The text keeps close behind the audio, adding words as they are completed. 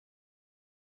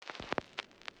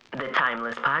The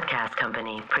Timeless Podcast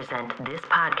Company present this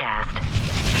podcast.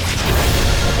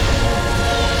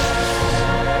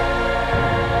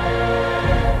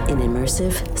 In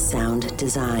immersive sound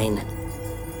design.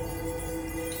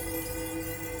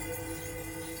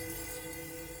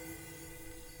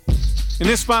 In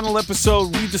this final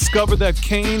episode, we discover that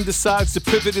Kane decides to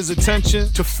pivot his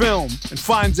attention to film and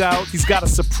finds out he's got a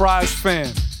surprise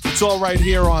fan. It's all right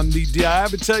here on the Did I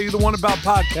Ever Tell You the One About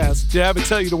podcast? Did I Ever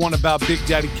Tell You the One About Big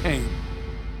Daddy Kane?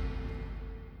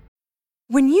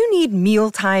 When you need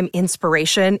mealtime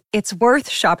inspiration, it's worth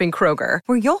shopping Kroger,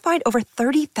 where you'll find over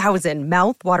 30,000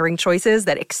 mouth-watering choices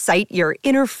that excite your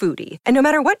inner foodie. And no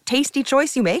matter what tasty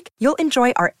choice you make, you'll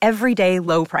enjoy our everyday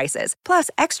low prices, plus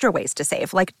extra ways to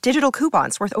save, like digital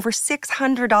coupons worth over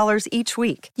 $600 each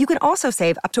week. You can also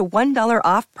save up to $1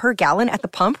 off per gallon at the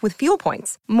pump with fuel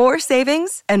points. More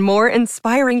savings and more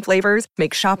inspiring flavors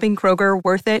make shopping Kroger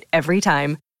worth it every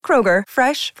time. Kroger,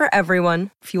 fresh for everyone.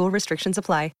 Fuel restrictions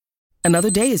apply.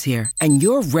 Another day is here, and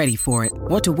you're ready for it.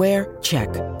 What to wear? Check.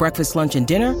 Breakfast, lunch, and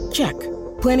dinner? Check.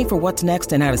 Planning for what's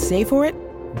next and how to save for it?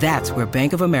 That's where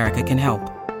Bank of America can help.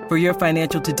 For your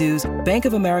financial to-dos, Bank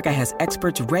of America has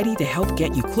experts ready to help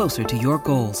get you closer to your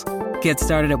goals. Get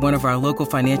started at one of our local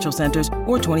financial centers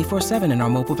or 24/7 in our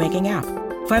mobile banking app.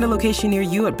 Find a location near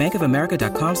you at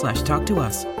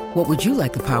bankofamerica.com/talktous. What would you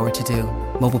like the power to do?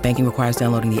 Mobile banking requires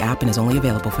downloading the app and is only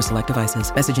available for select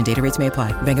devices. Message and data rates may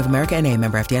apply. Bank of America N.A.,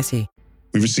 member FDIC.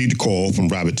 We received a call from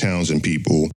Robert Townsend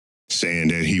people saying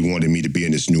that he wanted me to be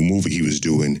in this new movie he was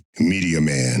doing, Meteor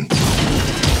Man.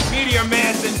 Meteor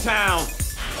Man's in town.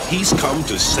 He's come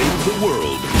to save the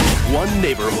world, one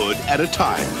neighborhood at a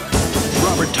time.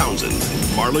 Robert Townsend,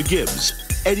 Marla Gibbs,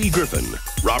 Eddie Griffin,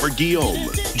 Robert Guillaume,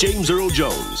 James Earl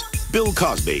Jones, Bill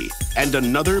Cosby, and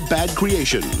another bad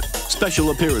creation.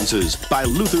 Special appearances by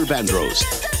Luther Vandross,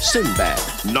 Sinbad,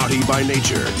 Naughty by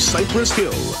Nature, Cypress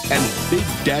Hill, and Big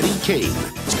Daddy Kane.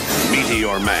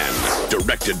 Meteor Man,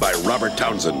 directed by Robert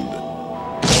Townsend.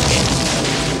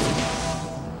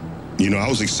 You know, I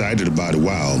was excited about it.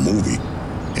 Wow, movie.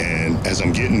 And as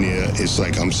I'm getting there, it's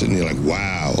like I'm sitting there like,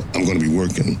 wow, I'm going to be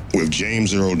working with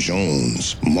James Earl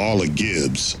Jones, Marla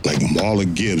Gibbs. Like Marla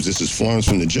Gibbs, this is Florence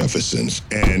from the Jeffersons.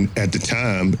 And at the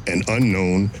time, an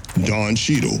unknown Don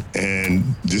Cheadle. And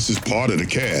this is part of the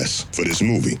cast for this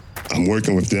movie. I'm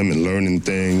working with them and learning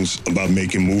things about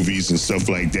making movies and stuff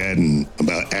like that and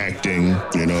about acting.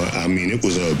 You know, I mean, it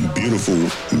was a beautiful,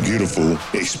 beautiful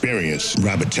experience.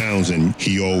 Robert Townsend,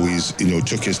 he always,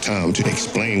 took his time to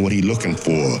explain what he's looking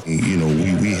for. You know,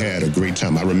 we had a great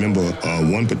time. I remember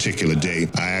one particular day,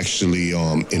 I actually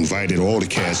invited all the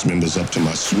cast members up to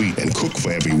my suite and cooked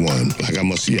for everyone. Like I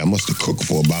must have cooked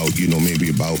for about, maybe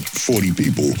about 40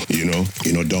 people,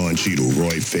 Don Cheadle,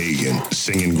 Roy Fagan,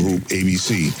 singing group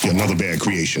ABC. Another bad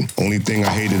creation. Only thing I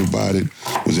hated about it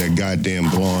was that goddamn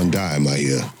blonde dye in my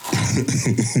ear.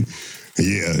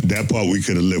 Yeah, that part we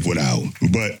could have lived without.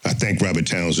 But I thank Robert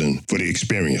Townsend for the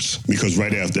experience, because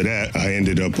right after that, I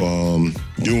ended up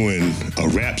doing a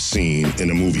rap scene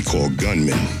in a movie called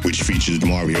Gunman, which features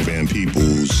Mario Van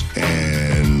Peebles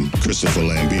and Christopher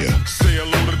Lambert. Say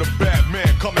hello to the bad man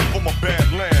coming from a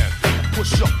bad land.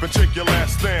 Push up and take your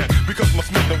last stand, because my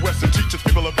Smith & Wesson teaches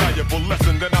people a valuable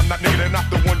lesson. That I'm not nigga, they're not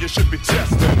the one you should be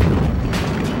testing.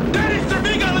 Daddy,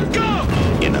 Cerviga, let's go!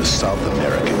 In a South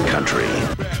American country,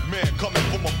 Bad man coming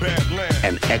from a bad land.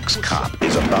 an ex-cop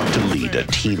is about to lead a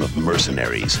team of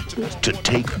mercenaries to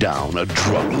take down a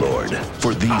drug lord.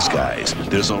 For these guys,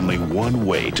 there's only one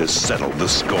way to settle the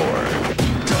score.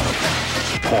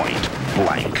 Point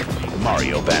blank.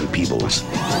 Mario Van Peebles,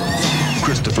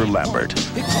 Christopher Lambert,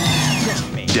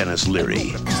 Dennis Leary,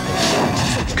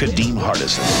 Kadeem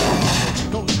Hardison,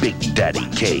 Big Daddy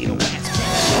Kane,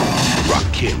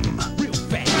 Rakim,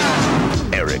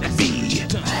 Eric B.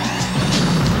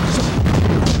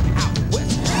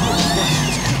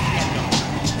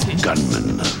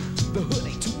 Gunman.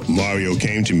 Mario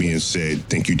came to me and said,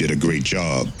 think you did a great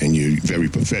job and you're very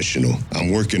professional.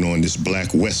 I'm working on this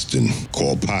black western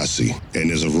called Posse, and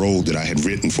there's a role that I had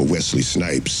written for Wesley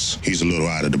Snipes. He's a little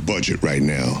out of the budget right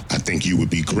now. I think you would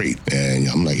be great. And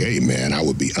I'm like, hey man, I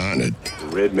would be honored. The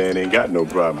red man ain't got no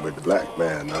problem with the black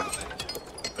man, huh?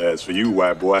 As for you,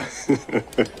 white boy,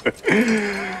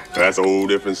 that's a whole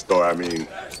different story. I mean,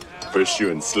 first you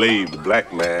enslave the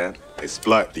black man,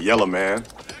 exploit the yellow man,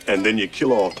 and then you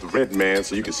kill off the red man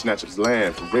so you can snatch his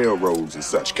land from railroads and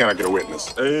such. Can I get a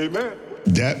witness? Amen.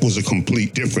 That was a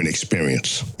complete different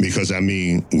experience because, I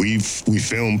mean, we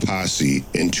filmed Posse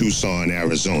in Tucson,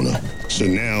 Arizona. So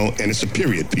now, and it's a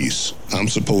period piece. I'm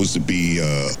supposed to be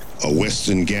a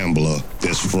Western gambler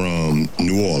that's from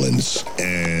New Orleans.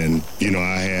 And, you know,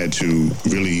 I had had to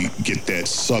really get that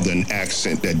Southern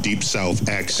accent, that Deep South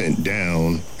accent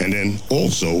down, and then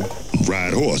also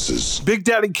ride horses. Big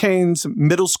Daddy Kane's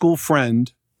middle school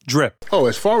friend, Drip. Oh,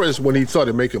 as far as when he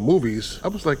started making movies, I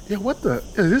was like, yeah, what the?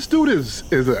 Yeah, this dude is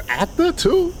an actor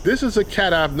too? This is a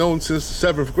cat I've known since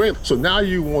 7th grade. So now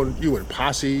you in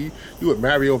Posse, you with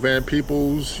Mario Van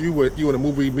Peebles, you in a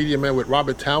movie Media Man with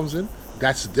Robert Townsend.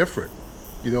 That's different.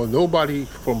 You know, nobody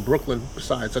from Brooklyn,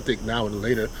 besides I think now and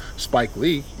later, Spike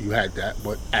Lee, you had that.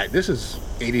 But this is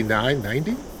 89,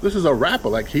 90. This is a rapper.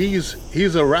 Like he's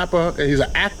a rapper and he's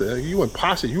an actor. You in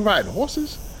Posse, you riding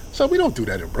horses? So we don't do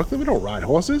that in Brooklyn. We don't ride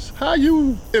horses. How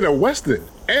you in a Western?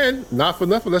 And not for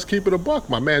nothing, let's keep it a buck.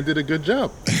 My man did a good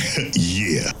job.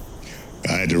 Yeah.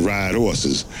 I had to ride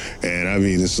horses. And I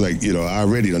mean, it's like, you know, I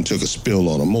already done took a spill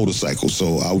on a motorcycle,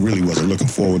 so I really wasn't looking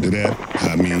forward to that.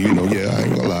 I mean, you know, yeah, I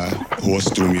ain't gonna lie. Horse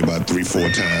threw me about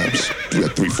 3-4 times.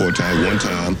 3-4 times. One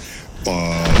time,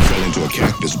 fell into a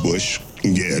cactus bush.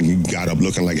 Yeah, and got up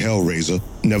looking like Hellraiser.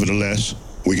 Nevertheless,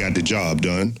 we got the job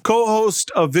done. Co-host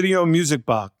of Video Music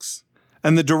Box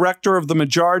and the director of the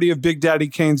majority of Big Daddy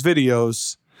Kane's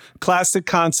videos, Classic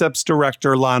Concepts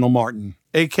director Lionel Martin,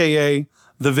 a.k.a.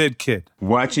 The Vid Kid.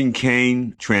 Watching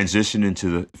Kane transition into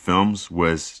the films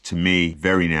was, to me,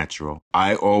 very natural.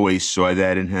 I always saw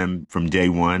that in him from day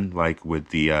one, like with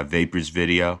the Vapors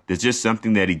video. There's just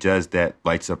something that he does that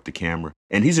lights up the camera.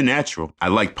 And he's a natural. I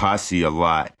like Posse a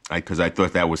lot because I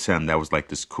thought that was him. That was like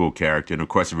this cool character. And of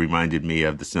course, it reminded me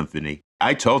of the Symphony.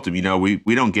 I told him, you know, we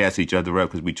don't gas each other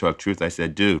up because we talk truth. I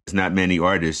said, dude, there's not many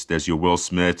artists. There's your Will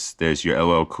Smiths. There's your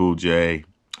LL Cool J.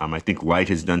 I think Light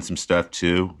has done some stuff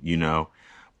too, you know.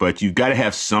 But you've got to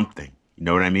have something. You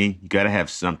know what I mean? You got to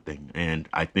have something. And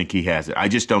I think he has it. I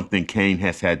just don't think Kane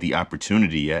has had the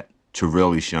opportunity yet to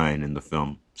really shine in the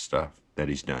film stuff that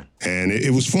he's done. And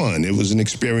it was fun. It was an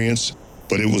experience.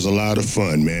 But it was a lot of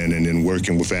fun, man. And then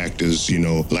working with actors, you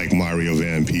know, like Mario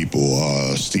Van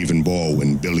Peebles, Stephen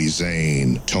Baldwin, Billy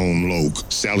Zane, Tone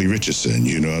Loc, Sally Richardson,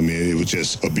 you know, I mean, it was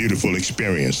just a beautiful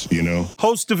experience, you know.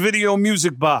 Host of Video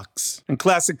Music Box and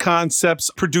Classic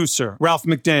Concepts producer, Ralph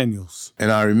McDaniels. And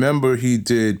I remember he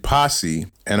did Posse,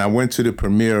 and I went to the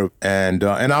premiere, and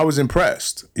I was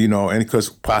impressed, you know, and because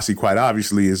Posse, quite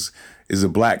obviously, is a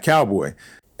black cowboy.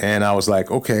 And I was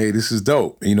like, okay, this is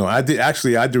dope. You know, I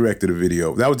directed a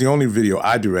video. That was the only video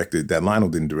I directed that Lionel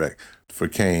didn't direct for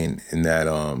Kane in that,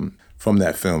 from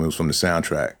that film. It was from the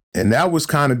soundtrack. And that was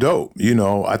kind of dope. You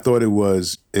know, I thought it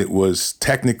was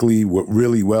technically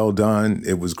really well done.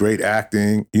 It was great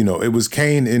acting. You know, it was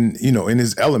Kane in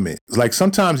his element. Like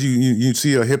sometimes you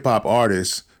see a hip hop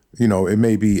artist, you know, it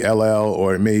may be LL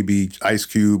or it may be Ice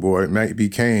Cube or it might be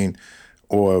Kane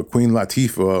or Queen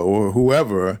Latifah or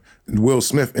whoever, Will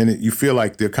Smith, and you feel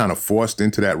like they're kind of forced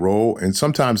into that role. And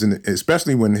sometimes,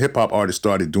 especially when hip-hop artists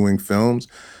started doing films,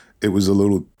 it was a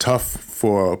little tough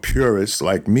for purists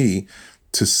like me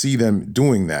to see them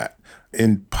doing that.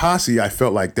 In Posse, I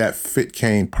felt like that fit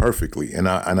Kane perfectly, and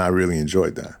I really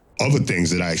enjoyed that. Other things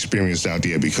that I experienced out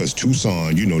there, because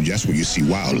Tucson, you know, that's where you see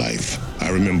wildlife. I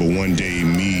remember one day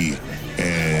me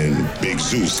and Big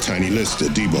Zeus, Tiny Lister,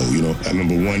 Debo, you know. I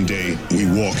remember one day we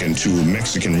walking to a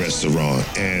Mexican restaurant,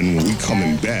 and when we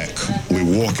coming back,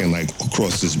 we're walking like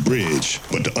across this bridge,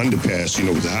 but the underpass, you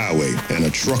know, was the highway, and a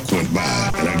truck went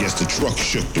by, and I guess the truck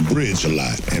shook the bridge a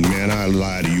lot. And man, I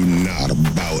lie to you not,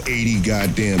 about 80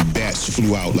 goddamn bats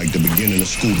flew out like the beginning of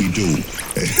Scooby-Doo.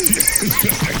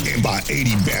 About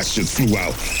 80 bats just flew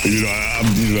out. You know,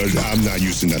 I'm not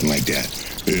used to nothing like that,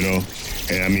 you know.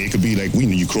 And I mean, it could be like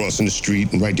you crossing the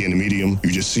street and right there in the medium,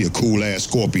 you just see a cool ass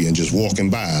scorpion just walking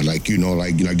by, like, you know,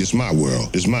 like this is my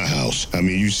world, this is my house. I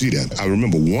mean, you see that. I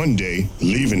remember one day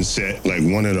leaving set, like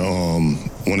one of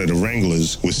the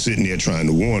wranglers was sitting there trying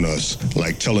to warn us,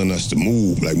 like telling us to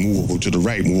move, like move over to the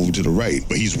right, move over to the right.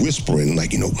 But he's whispering,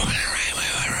 like, you know, all right.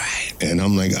 And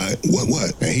I'm like,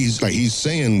 what? And he's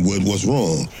saying what's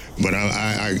wrong, but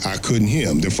I couldn't hear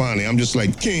him. Then finally, I'm just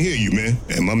like, can't hear you, man.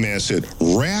 And my man said,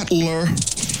 Rattler.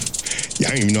 Yeah,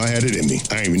 I didn't even know I had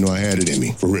it in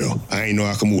me. For real. I didn't know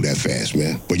I could move that fast,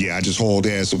 man. But yeah, I just hauled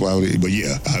ass about it. But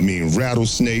yeah, I mean,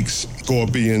 rattlesnakes,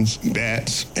 scorpions,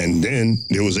 bats. And then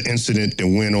there was an incident that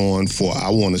went on for, I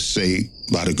want to say,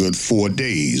 about a good 4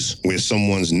 days, where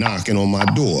someone's knocking on my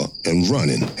door and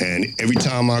running. And every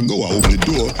time I go, I open the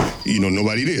door, you know,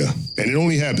 nobody there. And it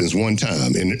only happens one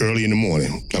time, early in the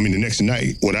morning. I mean, the next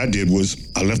night, what I did was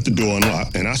I left the door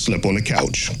unlocked and I slept on the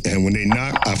couch. And when they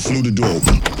knocked, I flew the door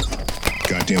open.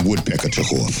 Goddamn woodpecker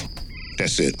took off.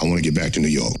 That's it. I want to get back to New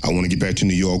York. I want to get back to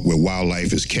New York where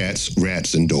wildlife is cats,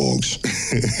 rats, and dogs.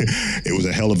 It was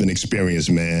a hell of an experience,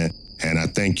 man. And I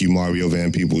thank you, Mario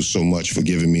Van Peebles, so much for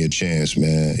giving me a chance,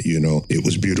 man. You know, it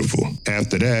was beautiful.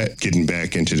 After that, getting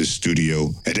back into the studio,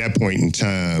 at that point in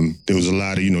time, there was a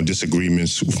lot of,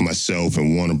 disagreements with myself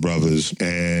and Warner Brothers.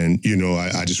 And,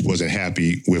 I just wasn't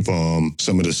happy with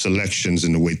some of the selections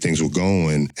and the way things were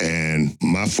going. And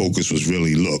my focus was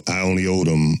really, look, I only owed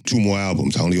them 2 more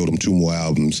albums.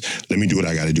 Let me do what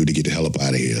I got to do to get the hell up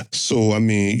out of here. So,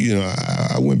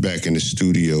 I went back in the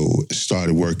studio,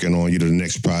 started working on, the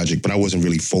next project, but I wasn't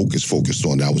really focused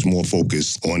on that. I was more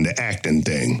focused on the acting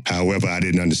thing. However, I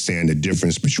didn't understand the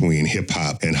difference between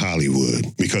hip-hop and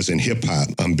Hollywood. Because in hip-hop,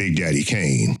 I'm Big Daddy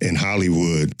Kane. In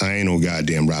Hollywood, I ain't no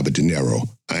goddamn Robert De Niro.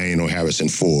 I ain't no Harrison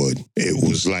Ford. It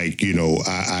was like,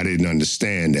 I didn't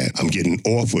understand that. I'm getting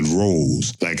offered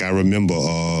roles. Like I remember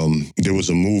there was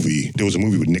a movie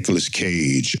with Nicolas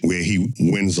Cage where he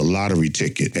wins a lottery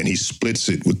ticket and he splits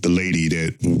it with the lady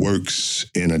that works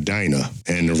in a diner.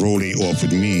 And the role they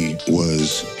offered me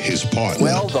was his partner.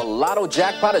 Well, the lotto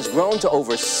jackpot has grown to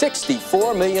over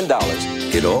 $64 million.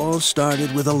 It all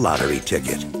started with a lottery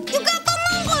ticket. You got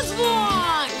the lowest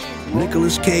one!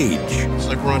 Nicolas Cage. It's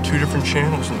like we're on 2 different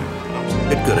channels now.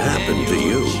 It could happen to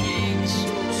you.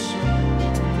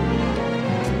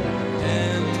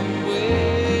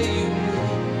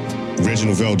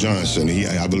 Reginald Vell Johnson,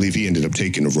 I believe he ended up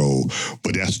taking the role,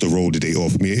 but that's the role that they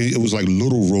offered me. It was like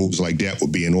little roles like that were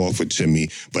being offered to me,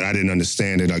 but I didn't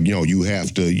understand it. Like, you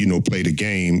have to, play the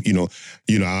game.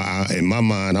 In my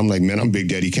mind, I'm like, man, I'm Big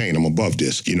Daddy Kane. I'm above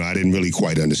this. I didn't really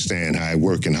quite understand how I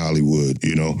work in Hollywood.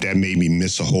 That made me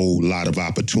miss a whole lot of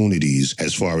opportunities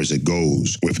as far as it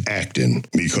goes with acting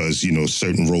because,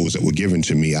 certain roles that were given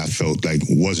to me, I felt like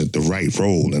wasn't the right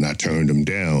role, and I turned them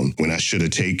down when I should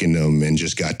have taken them and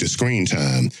just got the screen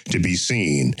time to be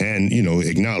seen and,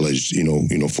 acknowledged,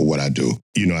 for what I do.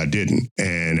 I didn't.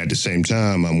 And at the same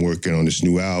time, I'm working on this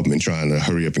new album and trying to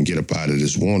hurry up and get up out of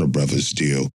this Warner Brothers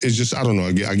deal. It's just, I don't know.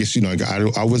 I guess,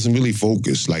 I wasn't really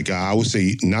focused. Like I would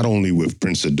say, not only with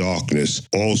Prince of Darkness,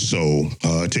 also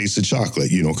Taste of Chocolate,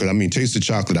 because Taste of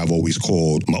Chocolate I've always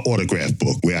called my autograph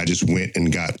book, where I just went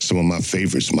and got some of my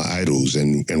favorites, my idols,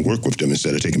 and work with them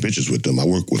instead of taking pictures with them. I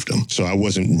work with them. So I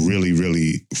wasn't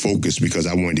really focused because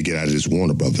I wanted to get out of this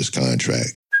Warner Brothers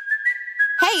contract.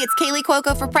 Hey, it's Kaylee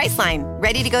Cuoco for Priceline.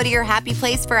 Ready to go to your happy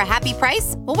place for a happy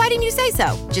price? Well, why didn't you say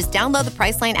so? Just download the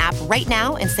Priceline app right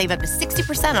now and save up to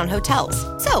 60% on hotels.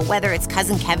 So whether it's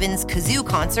Cousin Kevin's Kazoo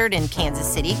Concert in Kansas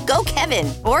City, go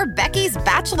Kevin, or Becky's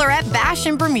Bachelorette Bash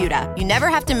in Bermuda, you never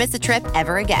have to miss a trip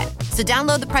ever again. So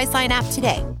download the Priceline app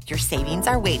today. Your savings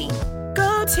are waiting.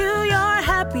 Go to your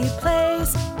happy place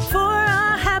for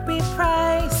a happy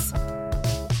price.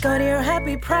 Go to your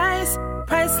happy price,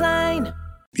 Priceline.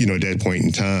 At that point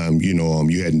in time,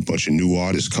 you had a bunch of new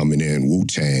artists coming in,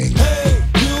 Wu-Tang. Hey,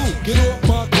 you, get off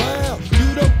my ground.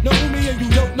 You don't know me and you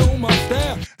don't know my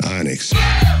style. Onyx.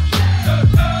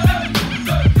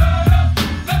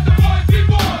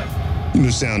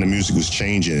 The sound of music was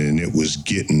changing and it was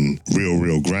getting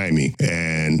real grimy.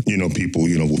 And, people,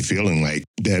 were feeling like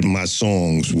that my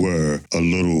songs were a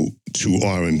little too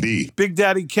R&B. Big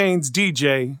Daddy Kane's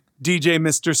DJ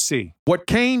Mr. C. What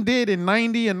Kane did in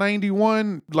 90 and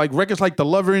 91, like records like The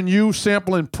Lover in You,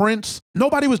 sampling Prince,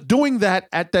 nobody was doing that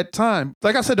at that time.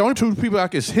 Like I said, the only 2 people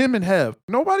is him and Hev.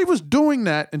 Nobody was doing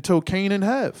that until Kane and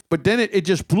Hev. But then it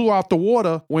just blew out the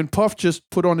water when Puff just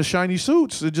put on the shiny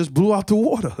suits. It just blew out the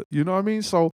water. You know what I mean?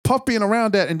 So Puff being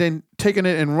around that and then taking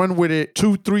it and run with it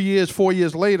 2, 3 years, 4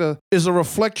 years later is a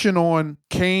reflection on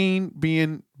Kane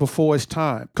being before his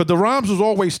time. Because the rhymes was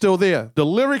always still there. The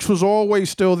lyrics was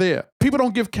always still there. People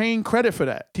don't give Kane credit for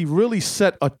that. He really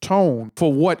set a tone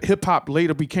for what hip-hop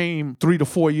later became 3 to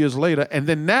 4 years later. And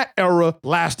then that era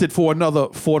lasted for another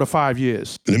 4 to 5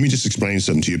 years. Let me just explain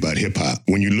something to you about hip-hop.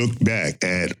 When you look back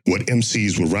at what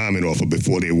MCs were rhyming off of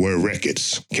before they were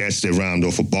records, cats that rhymed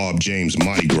off of Bob James'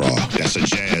 Mardi Gras, that's a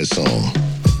jazz song.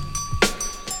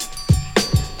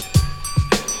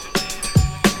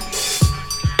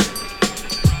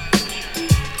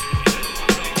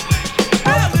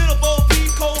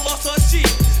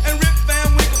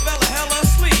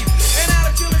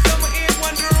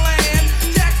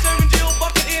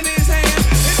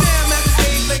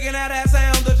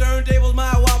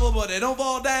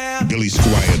 Billy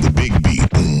Squire, the big beat,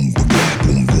 boom, boom,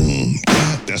 boom, boom.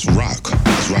 That's rock.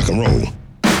 That's rock and roll.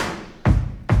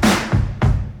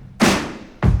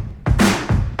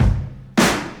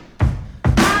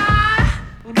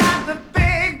 I got the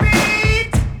big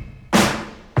beat.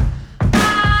 I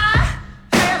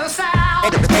hear the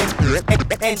sound.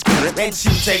 And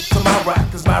you take to my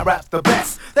rap, cause my rap's the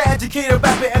best. The educated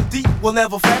rapper MD will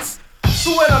never fess.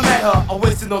 So when I met her, I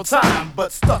wasted no time,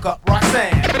 but stuck up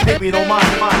Roxanne. Baby, don't mind.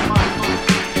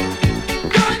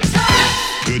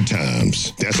 Good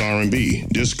times. That's R&B,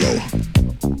 disco.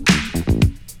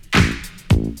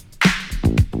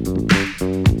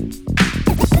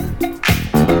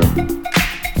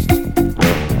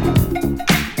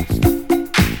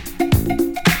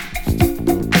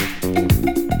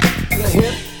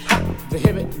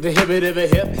 The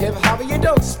hip hop, you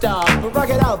don't stop. Rock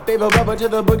it out, baby, rubber to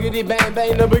the boogity bang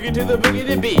bang, the boogie to the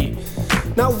boogity beat.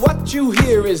 Now what you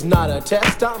hear is not a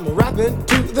test. I'm rapping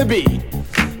to the beat,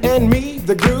 and me,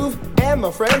 the groove, and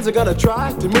my friends are gonna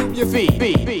try to move your feet.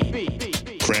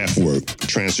 Kraftwerk,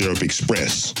 Trans-Europe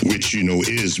Express, which you know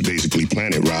is basically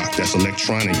planet rock. That's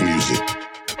electronic music.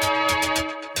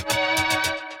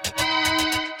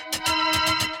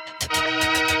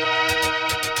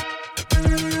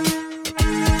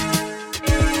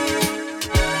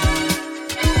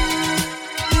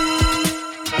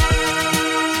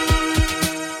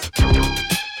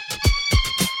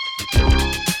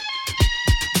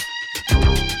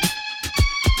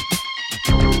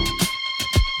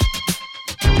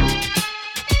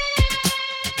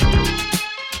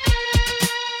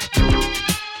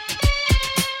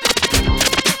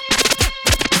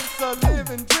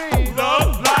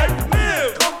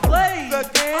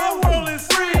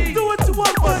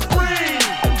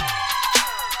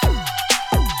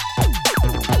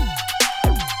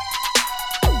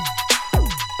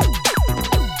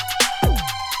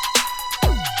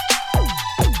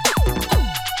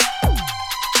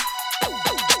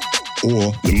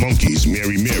 Or the Monkees,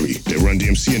 Mary Mary, that Run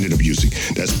DMC ended up using.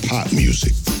 That's pop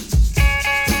music.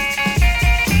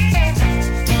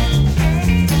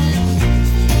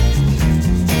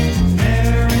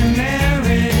 Mary,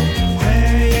 Mary,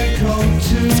 where you go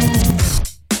to?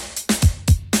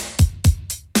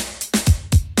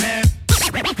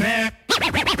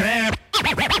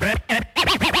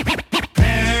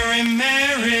 Mary,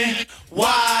 Mary,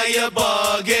 why you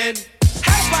bugging?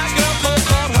 Half my girl cold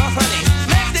called her honey.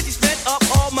 Next that she spent up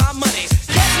all my money.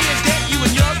 Catch me in debt, you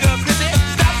and your girl Chrissy.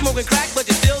 Stop smoking crack, but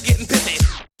you're still getting pissy.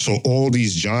 So all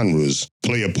these genres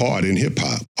play a part in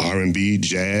hip-hop. R&B,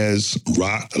 jazz,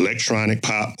 rock, electronic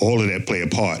pop, all of that play a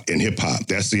part in hip-hop.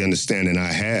 That's the understanding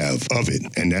I have of it,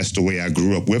 and that's the way I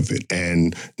grew up with it,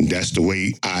 and that's the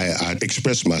way I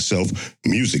express myself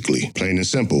musically, plain and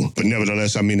simple. But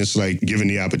nevertheless, I mean, it's like given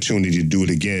the opportunity to do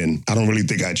it again, I don't really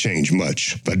think I changed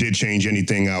much. If I did change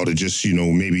anything, I would have just,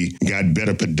 maybe got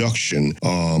better production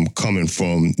coming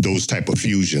from those type of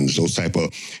fusions, those type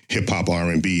of hip-hop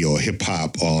R&B or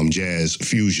hip-hop jazz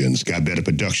fusions, got better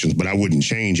productions, but I wouldn't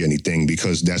change anything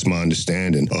because that's my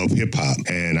understanding of hip-hop.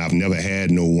 And I've never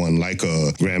had no one like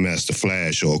a Grandmaster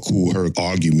Flash or Kool Herc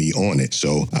argue me on it.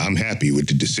 So I'm happy with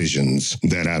the decisions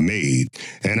that I made.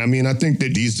 And I mean, I think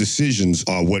that these decisions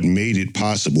are what made it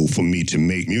possible for me to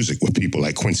make music with people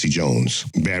like Quincy Jones,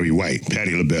 Barry White,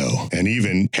 Patti LaBelle, and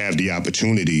even have the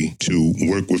opportunity to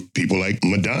work with people like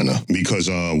Madonna, because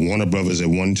Warner Brothers at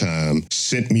one time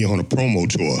sent me on a promo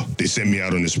tour. They sent me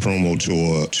out on this promo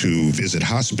tour to visit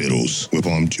hospitals where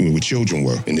children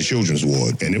were in the children's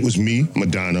ward. And it was me,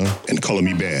 Madonna, and Color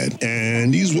Me Bad.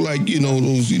 And these were like,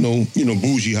 those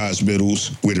bougie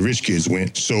hospitals where the rich kids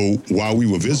went. So while we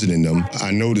were visiting them,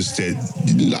 I noticed that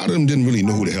a lot of them didn't really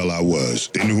know who the hell I was.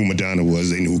 They knew who Madonna was.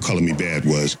 They knew who Color Me Bad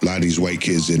was. A lot of these white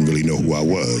kids didn't really know who I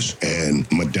was. And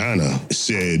Madonna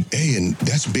said, hey, and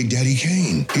that's Big Daddy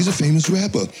Kane. He's a famous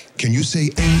rapper. Can you say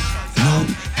ain't no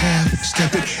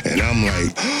half-stepping? And I'm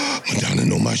like, Madonna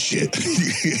know my shit.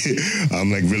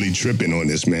 I'm like really tripping on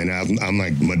this, man. I'm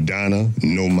like, Madonna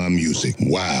know my music.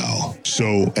 Wow.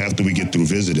 So after we get through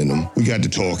visiting them, we got to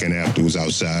talking afterwards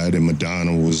outside, and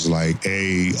Madonna was like,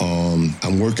 hey,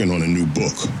 I'm working on a new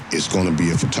book. It's going to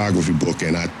be a photography book,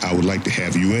 and I would like to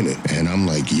have you in it. And I'm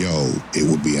like, yo, it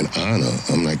would be an honor.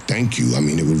 I'm like, thank you. I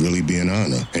mean, it would really be an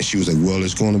honor. And she was like, well,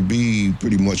 it's going to be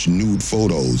pretty much nude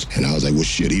photos. And I was like, well,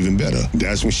 shit, even better.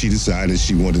 That's when she decided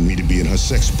she wanted me to be in her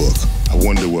sex book. I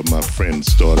wonder what my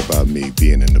friends thought about me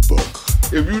being in the book.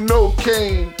 If you know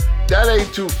Kane, that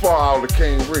ain't too far out of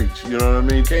Kane reach. You know what I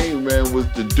mean? Kane, man, was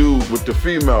the dude with the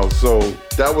females, so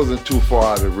that wasn't too far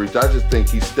out of reach. I just think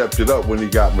he stepped it up when he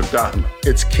got Madonna.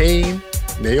 It's Kane,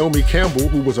 Naomi Campbell,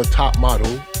 who was a top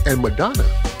model, and Madonna.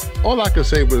 All I could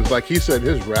say was, like he said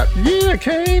in his rap, yeah,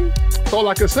 Kane. That's all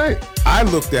I could say. I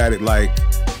looked at it like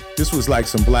this was like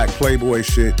some black Playboy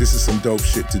shit. This is some dope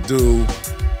shit to do.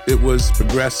 It was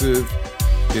progressive.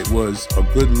 It was a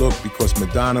good look because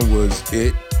Madonna was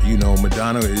it.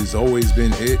 Madonna has always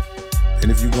been it. And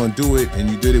if you're gonna do it and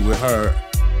you did it with her,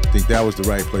 think that was the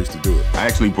right place to do it. I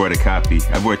actually bought a copy.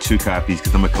 I bought 2 copies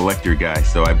because I'm a collector guy.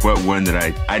 So I bought one that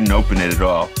I didn't open it at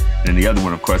all. And then the other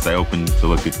one, of course, I opened to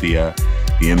look at the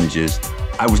images.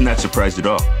 I was not surprised at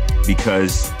all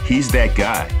because he's that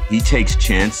guy. He takes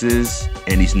chances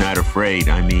and he's not afraid.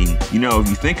 I mean, you know, if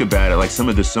you think about it, like some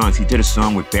of the songs, he did a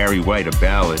song with Barry White, a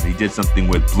ballad. He did something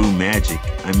with Blue Magic.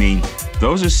 I mean,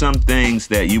 those are some things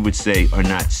that you would say are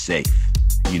not safe,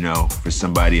 you know, for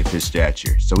somebody of his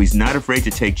stature. So he's not afraid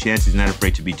to take chances, he's not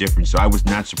afraid to be different. So I was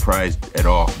not surprised at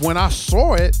all. When I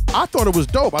saw it, I thought it was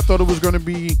dope. I thought it was going to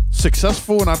be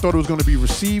successful and I thought it was going to be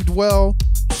received well.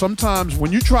 Sometimes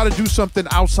when you try to do something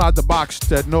outside the box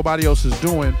that nobody else is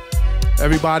doing,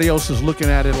 everybody else is looking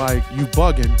at it like you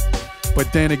bugging.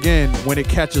 But then again, when it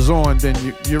catches on, then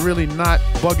you're really not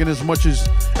bugging as much as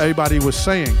everybody was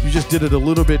saying. You just did it a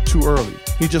little bit too early.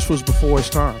 He just was before his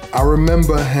time. I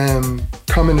remember him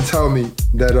coming to tell me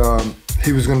that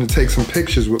he was going to take some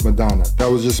pictures with Madonna. That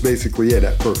was just basically it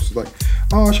at first. Like,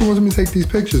 oh, she wants me to take these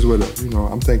pictures with her. You know,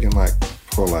 I'm thinking like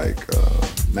for like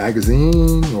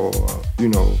magazine or, you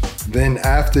know. Then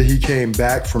after he came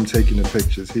back from taking the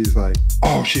pictures, he's like,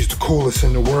 oh, she's the coolest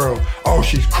in the world. Oh,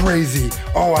 she's crazy.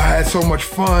 Oh, I had so much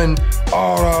fun.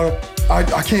 Oh,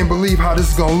 I can't believe how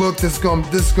this is gonna look. This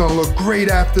is gonna look great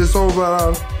after it's over.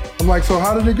 I'm like, so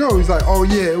how did it go? He's like, oh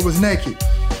yeah, it was naked.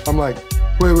 I'm like,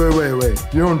 wait.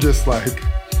 You don't just like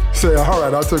say, all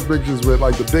right, I took pictures with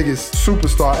like the biggest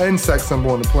superstar and sex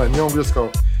symbol on the planet. You don't just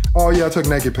go, oh yeah, I took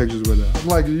naked pictures with her. I'm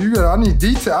like, I need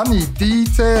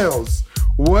details.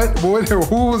 What,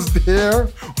 who was there?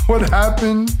 What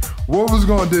happened? What was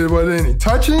going to do? Was there any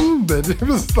touching? It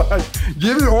was like,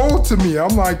 give it all to me.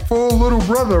 I'm like full little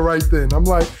brother right then. I'm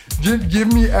like,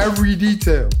 give me every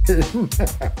detail.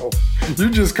 You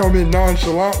just come in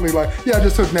nonchalantly like, yeah, I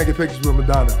just took naked pictures with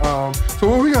Madonna. So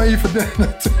what are we going to eat for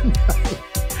dinner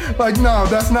tonight? Like, no,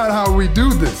 that's not how we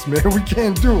do this, man. We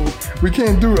can't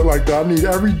do it like that. I need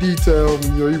every detail.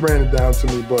 You know, he ran it down to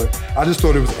me, but I just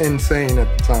thought it was insane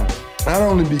at the time. Not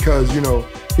only because, you know,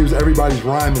 he was everybody's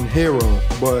rhyming hero,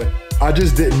 but I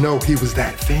just didn't know he was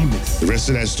that famous. The rest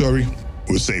of that story,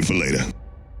 we'll save for later.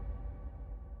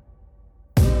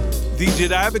 The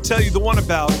Did I Ever Tell You the One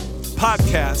About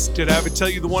podcast, Did I Ever Tell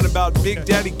You the One About Big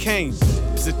Daddy Kane,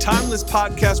 is a timeless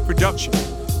podcast production.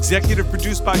 Executive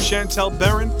produced by Chantel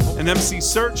Barron and MC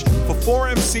Search for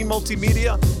 4MC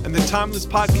Multimedia and the Timeless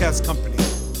Podcast Company.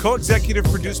 Co-executive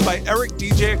produced by Eric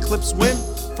DJ Eclipse Win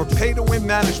for Pay to Win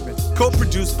Management.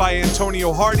 Co-produced by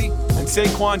Antonio Hardy and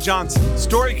Saquon Johnson.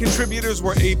 Story contributors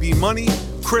were AB Money,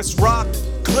 Chris Rock,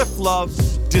 Cliff Love,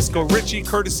 Disco Richie,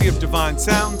 courtesy of Divine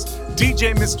Sounds,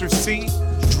 DJ Mr. C,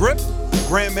 Drip,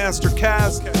 Grandmaster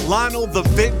Kaz, Lionel the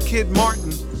Vid Kid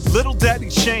Martin, Little Daddy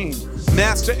Shane,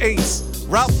 Master Ace,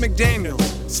 Ralph McDaniels,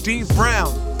 Steve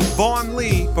Brown, Vaughn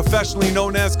Lee, professionally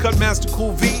known as Cutmaster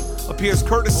Cool V, appears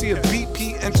courtesy of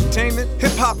BP Entertainment,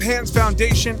 Hip Hop Hands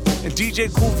Foundation, and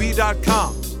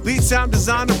DJCoolV.com. Lead sound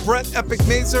designer Brett Epic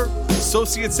Mazer,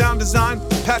 associate sound design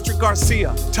Patrick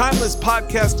Garcia. Timeless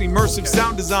podcast immersive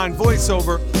sound design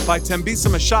voiceover by Tembisa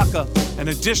Mashaka, and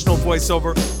additional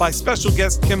voiceover by special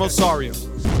guest Kim Osario.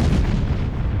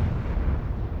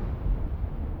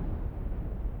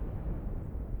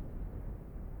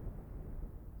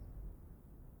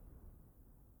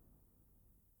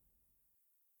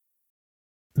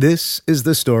 This is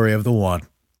the story of the one.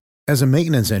 As a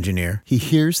maintenance engineer, he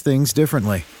hears things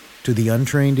differently. To the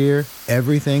untrained ear,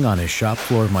 everything on his shop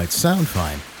floor might sound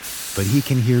fine, but he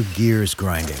can hear gears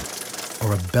grinding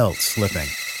or a belt slipping.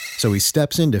 So he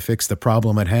steps in to fix the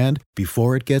problem at hand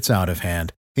before it gets out of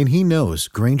hand. And he knows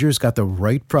Grainger's got the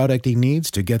right product he needs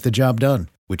to get the job done,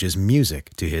 which is music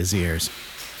to his ears.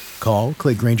 Call,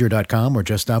 click Grainger.com, or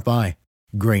just stop by.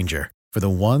 Grainger, for the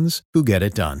ones who get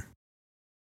it done.